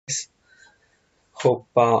Hope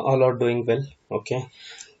all are doing well. Okay,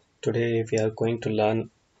 today we are going to learn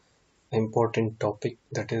an important topic,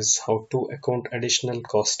 that is how to account additional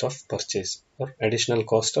cost of purchase or additional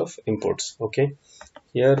cost of imports. Okay,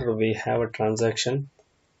 here we have a transaction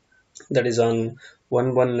that is on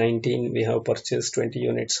 1119. We have purchased 20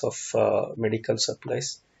 units of medical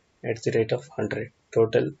supplies at the rate of 100.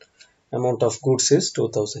 Total amount of goods is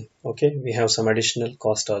 2000. Okay, we have some additional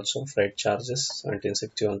cost also, freight charges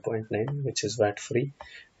 1761.9, which is VAT free,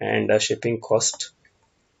 and shipping cost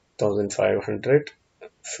 1500,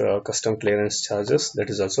 for custom clearance charges, that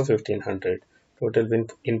is also 1500. Total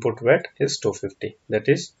input VAT is 250, that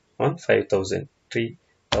is on 5000,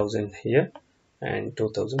 3000 here and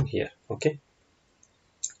 2000 here. Okay,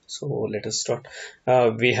 so let us start.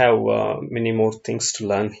 We have many more things to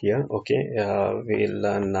learn here. Okay, we'll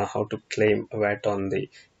learn how to claim VAT on the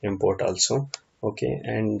import also. Okay,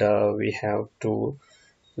 and we have to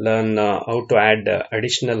learn how to add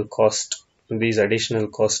additional cost, these additional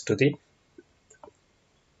cost to the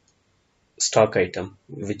stock item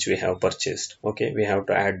which we have purchased. Okay, we have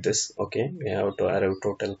to add this. Okay, we have to arrive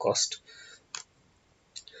total cost.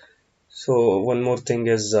 So one more thing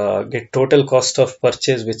is get total cost of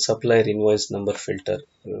purchase with supplier invoice number filter.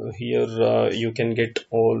 Here you can get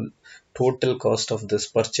all total cost of this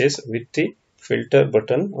purchase with the filter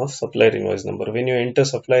button of supplier invoice number. When you enter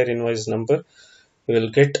supplier invoice number, you will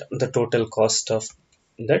get the total cost of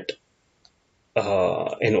that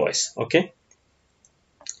invoice. Okay,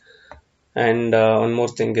 and one more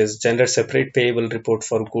thing is generate separate payable report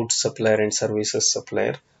for goods supplier and services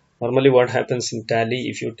supplier. Normally what happens in Tally,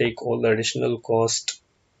 if you take all the additional cost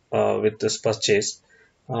with this purchase,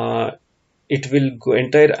 uh, it will go,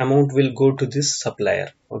 entire amount will go to this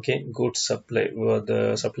supplier. Okay, goods supply,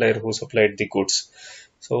 the supplier who supplied the goods.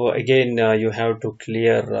 So again you have to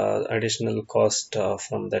clear additional cost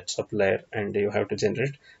from that supplier, and you have to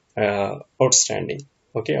generate outstanding.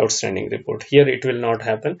 Okay, outstanding report. Here it will not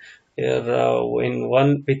happen. Here in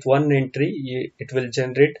one, with one entry, it will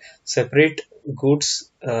generate separate goods,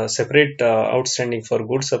 separate outstanding for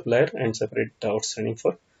goods supplier and separate outstanding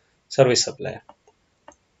for service supplier.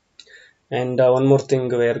 And one more thing,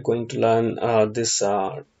 we are going to learn this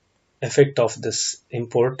effect of this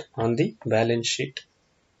import on the balance sheet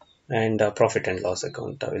and profit and loss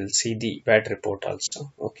account. I will see the VAT report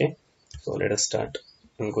also. Okay, so let us start.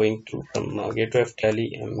 I'm going to, from gateway of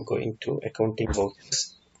Tally, I'm going to accounting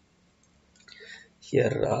vouchers.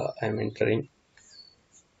 Here I'm entering.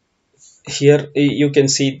 Here you can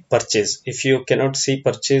see purchase. If you cannot see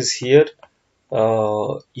purchase here,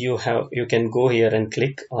 you can go here and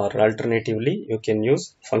click, or alternatively you can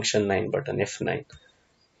use function 9 button, F9.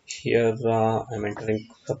 Here I'm entering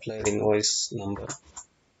supplier invoice number,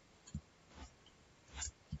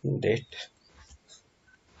 date,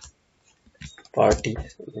 party,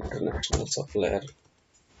 international supplier,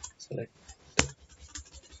 select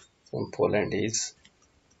from Poland is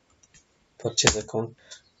purchase account.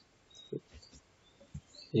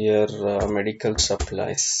 Here medical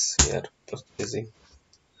supplies, here purchasing.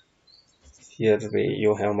 Here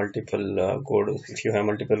you have multiple codes. If you have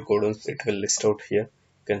multiple codes, it will list out here.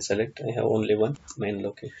 You can select. I have only one main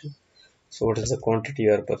location. So what is the quantity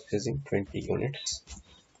you are purchasing? 20 units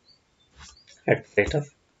at rate of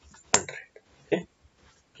 100. Okay,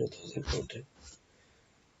 2000 total.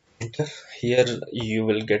 Enter. Here you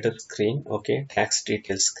will get a screen. Okay, tax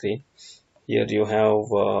details screen. Here you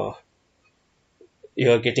have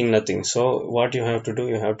you are getting nothing. So what you have to do?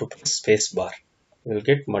 You have to press space bar. You will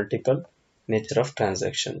get multiple nature of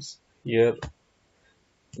transactions. Here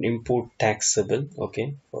import taxable.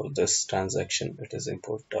 Okay, for this transaction it is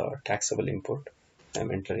import taxable import.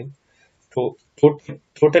 I'm entering. So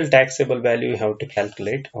total taxable value you have to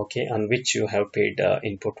calculate. Okay, on which you have paid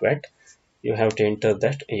input VAT. You have to enter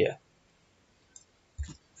that here.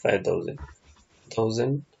 5000.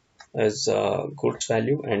 1000 as goods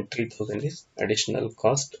value and 3000 is additional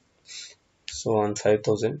cost. So on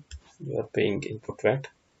 5000 you are paying input VAT.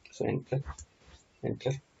 So enter,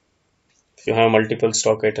 enter. If you have multiple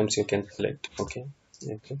stock items, you can select. Okay,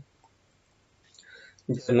 enter.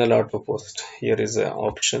 Journal auto post. Here is an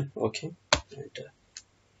option. Okay, enter.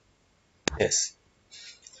 Yes.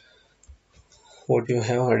 What do you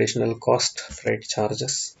have? Additional cost, freight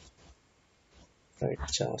charges. Freight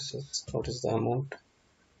charges. What is the amount?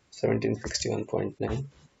 1761.9,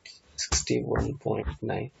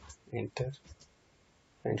 61.9. Enter.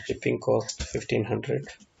 And shipping cost 1500.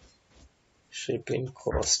 Shipping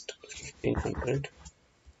cost 1500.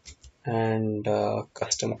 And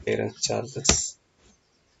custom clearance charges.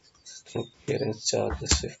 Custom clearance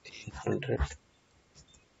charges 1500.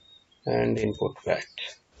 And input VAT.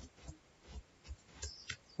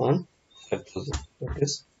 on 5,000, that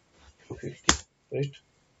is 250, right?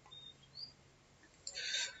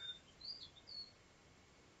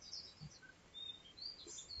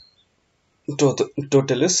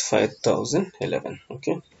 Total is 5,011.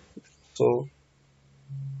 Okay, so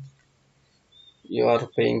you are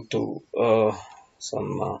paying to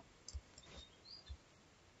some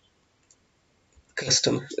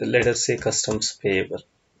customs, let us say customs payable.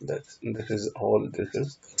 That this is all, this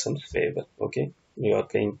is customs payable. Okay, you are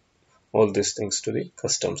paying all these things to the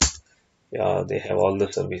customs. Yeah, they have all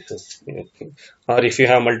the services, or if you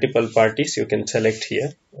have multiple parties, you can select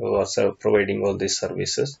here who are providing all these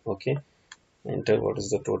services. Okay, enter what is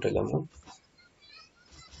the total amount.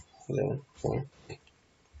 11 point.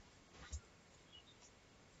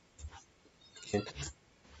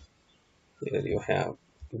 Here you have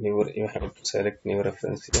new, you have to select new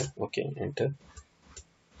reference here. Okay, enter,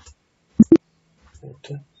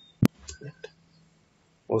 enter, enter.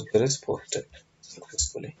 Voucher is posted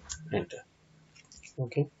successfully. Enter.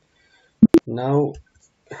 Okay, now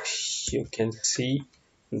you can see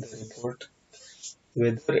the report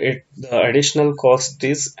whether it, the additional cost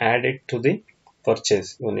is added to the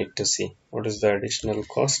purchase. You need to see what is the additional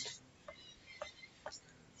cost.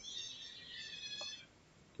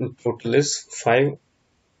 In total is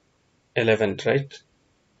 511, right?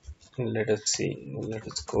 Let us see. Let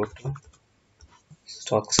us go to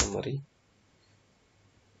stock summary.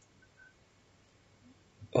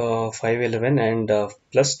 511 and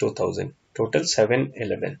plus 2000, total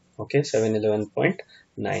 711. Okay,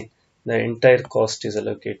 711.9. The entire cost is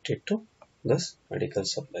allocated to this medical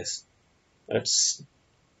supplies. That's,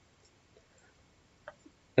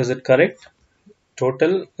 is it correct?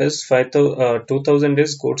 Total is 2000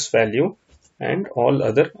 is goods value and all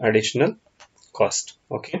other additional cost.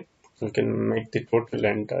 Okay, you can make the total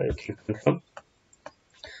and you can confirm.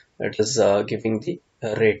 It is giving the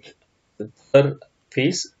rate per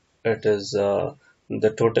piece. It is the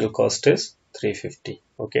total cost is 350.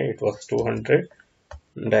 Okay, it was 200.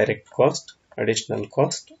 Direct cost, additional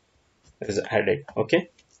cost is added. Okay,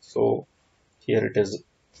 so here it is.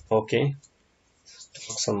 Okay,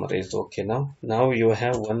 stock summary is okay. Now you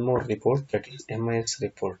have one more report, that is MIS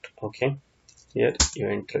report. Okay, here you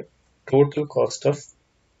enter total cost of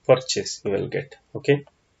purchase you will get. Okay,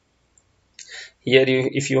 here you,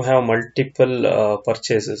 if you have multiple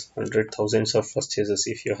purchases, hundred thousands of purchases,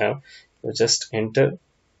 if you have, you just enter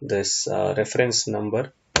this reference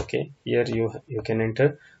number. Okay, here you can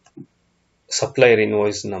enter supplier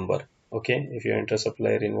invoice number. Okay, if you enter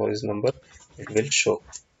supplier invoice number, it will show,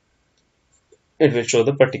 it will show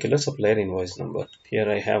the particular supplier invoice number. Here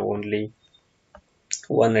I have only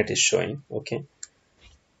one, it is showing. Okay,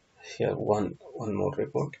 here one more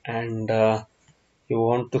report, and you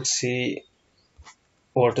want to see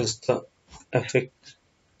what is the effect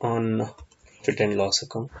on profit and loss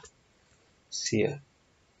account. See here,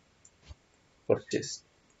 purchase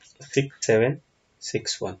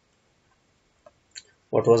 6761.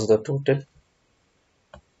 What was the total?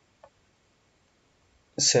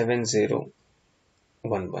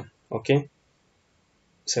 7011. Okay,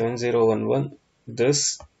 7011.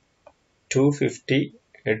 This 250,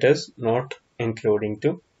 it is not including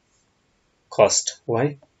to cost.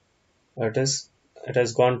 Why? It is, it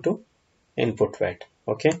has gone to input VAT.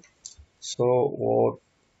 Okay, so what,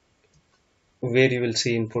 where you will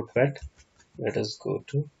see input VAT, let us go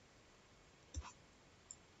to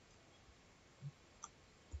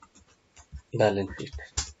balance sheet.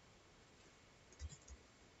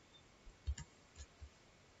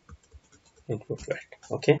 Input VAT.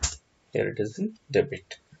 Okay, here it is in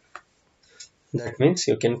debit. That means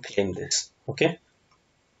you can claim this. Okay,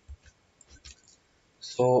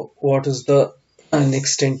 so what is the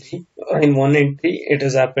next entry? In one entry it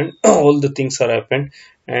has happened, all the things are happened,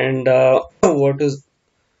 and what is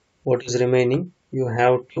remaining, you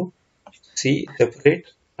have to see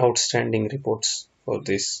separate outstanding reports for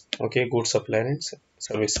this. Okay, good supplier and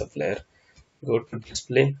service supplier. Go to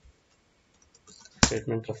display,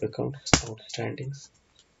 statement of accounts, outstandings,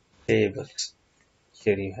 payables.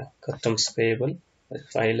 Here you have customs payable is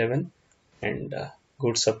 511 and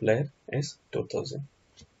good supplier is 2000.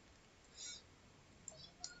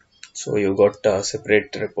 So you got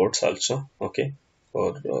separate reports also. Okay,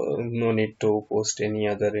 or no need to post any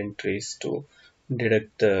other entries to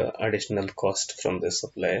deduct the additional cost from the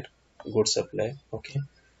supplier, good supplier. Okay,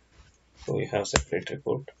 so we have separate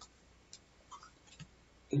report.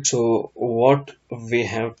 So what we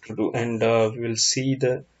have to do, and we will see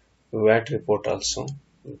the VAT report also.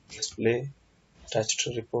 Display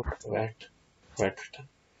statutory report, VAT return.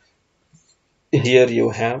 Here you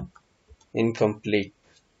have incomplete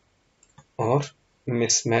or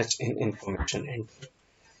mismatch in information. And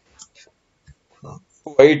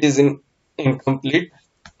why it is incomplete?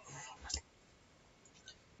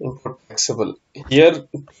 Input taxable. Here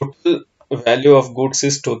total value of goods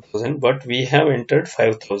is 2000, but we have entered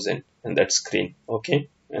 5000 in that screen. Okay,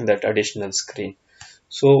 and that additional screen.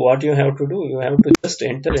 So what you have to do, you have to just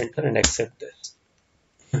enter and accept this.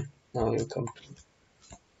 Now you come to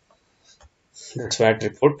the VAT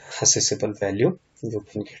report assessable value you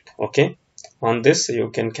can get. Okay, on this you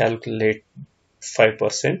can calculate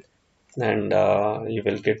 5% and you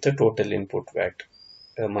will get the total input VAT,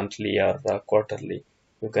 monthly or quarterly.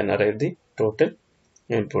 You can arrive the total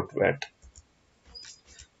input VAT.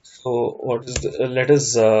 So what is the, let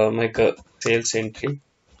us make a sales entry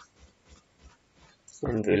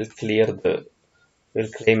and we'll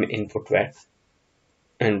claim input VAT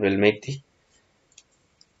and we'll make the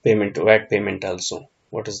payment VAT payment also.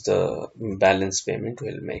 What is the balance payment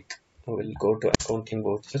we'll make? We'll go to accounting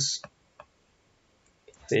vouchers,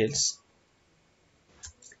 sales,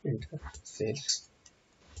 enter sales.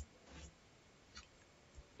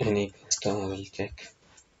 Any customer will check.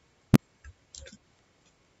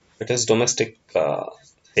 It is domestic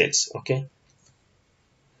sales. Okay.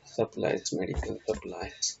 Supplies, medical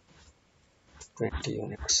supplies, 20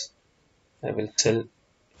 units. I will sell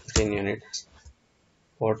 15 units.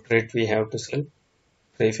 What rate we have to sell?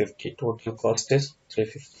 350. Total cost is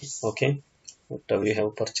 350. Okay. But we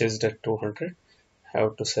have purchased at 200.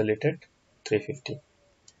 Have to sell it at 350.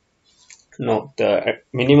 No, the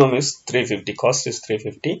minimum is 350. Cost is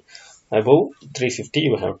 350. Above 350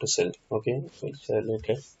 you have to sell. Okay. We'll sell it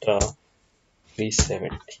at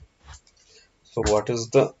 370. So what is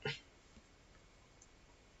the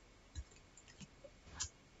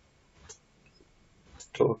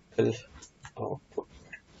total output?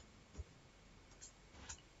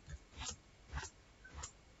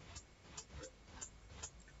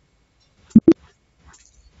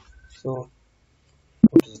 So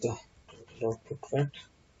what is the total output VAT?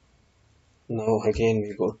 Now again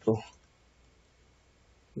we go to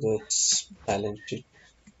this balance sheet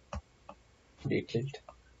detailed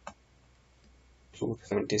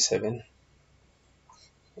 277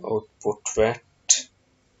 output VAT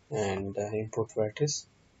and input VAT is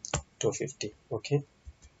 250. Okay,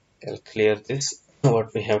 I'll clear this.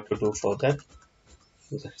 What we have to do for that?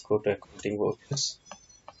 Just go to accounting vouchers,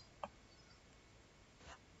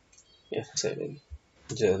 F7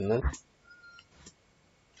 journal,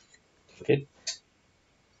 debit,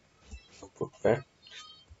 output VAT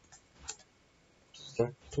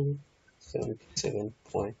to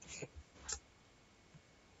 77.5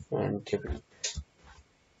 and debit,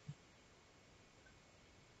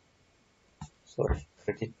 sorry,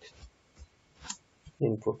 credit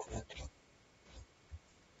input VAT.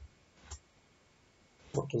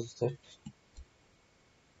 What is that?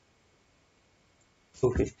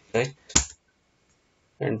 250, right?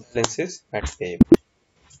 And balance is VAT payable.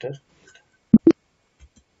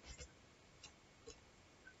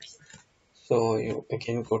 So you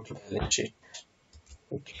again go to balance sheet,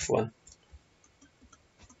 click one.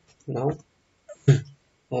 Now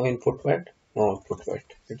no input VAT, no output VAT.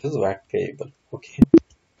 It is VAT payable. Okay.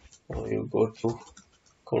 Now you go to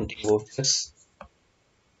counting vouchers,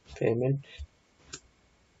 payment,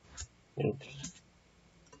 and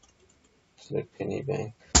select any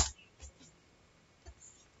bank,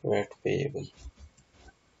 VAT payable.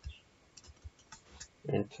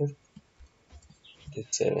 Enter. It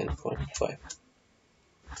is 7.5.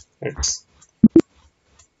 It's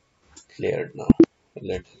cleared now.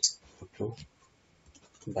 Let us go to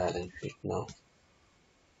balance sheet now.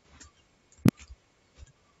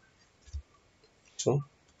 So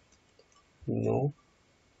no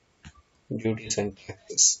duties and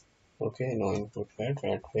taxes. Okay, no input VAT,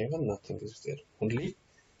 VAT payable, nothing is there. Only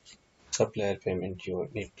supplier payment you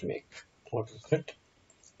need to make. What is that?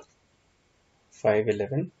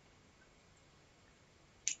 511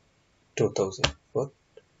 2000 for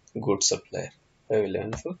good supplier.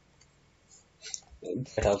 511 for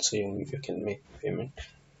that also you can make payment.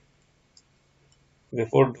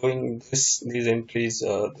 Before doing these entries,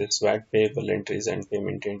 this VAT payable entries and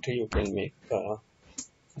payment entry, you can make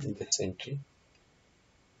this entry.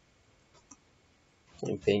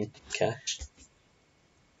 I'm paying cash.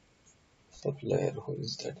 Supplier, who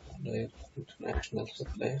is that supplier? International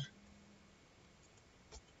supplier.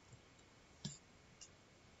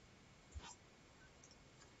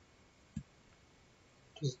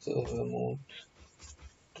 What is the amount?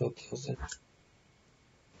 2000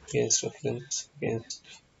 against reference against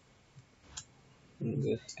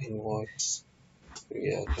this invoice.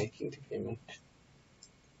 We are making the payment.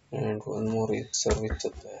 And one more is service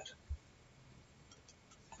supplier.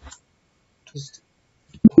 Is-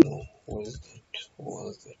 oh, what is that? What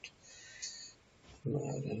was that?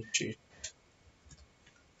 Balance sheet,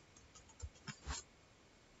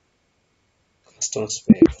 customs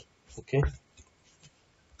payable. Okay,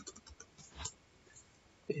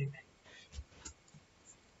 payment,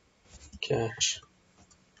 cash,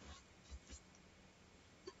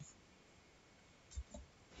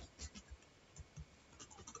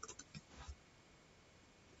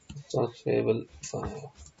 customs payable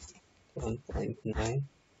 1.9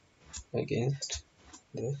 against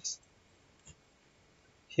this.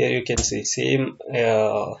 Here you can see same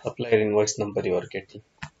supplier invoice number you are getting.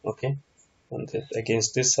 Okay, and this,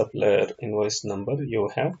 against this supplier invoice number you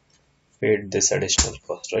have paid this additional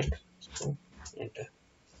cost, right? So enter.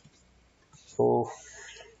 So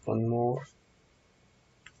one more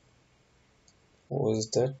was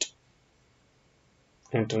that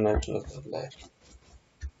international supplier.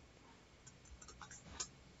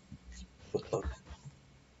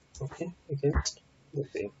 Okay, against the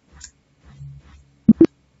same.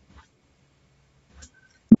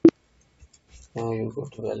 Now you go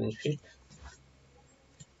to balance sheet.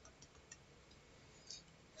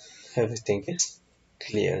 Everything is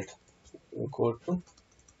cleared. You go to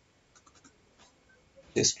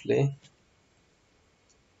display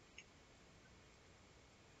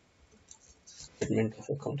statement of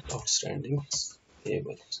account outstanding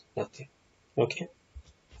payables. Nothing. Okay.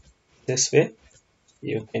 This way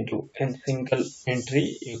you can do a single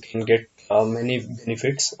entry. You can get many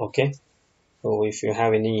benefits. Okay. So if you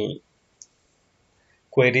have any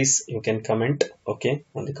queries, you can comment. Okay,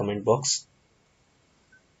 on the comment box.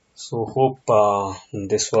 So hope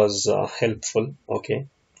this was helpful. Okay,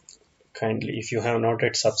 kindly if you have not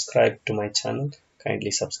yet subscribed to my channel,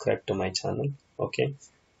 kindly subscribe to my channel. Okay,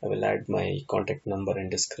 I will add my contact number in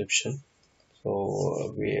description.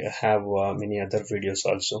 So we have many other videos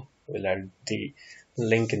also. We'll add the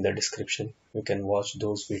link in the description. You can watch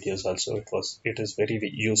those videos also. It is very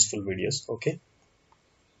useful videos. Okay,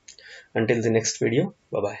 until the next video,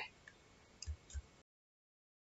 bye bye.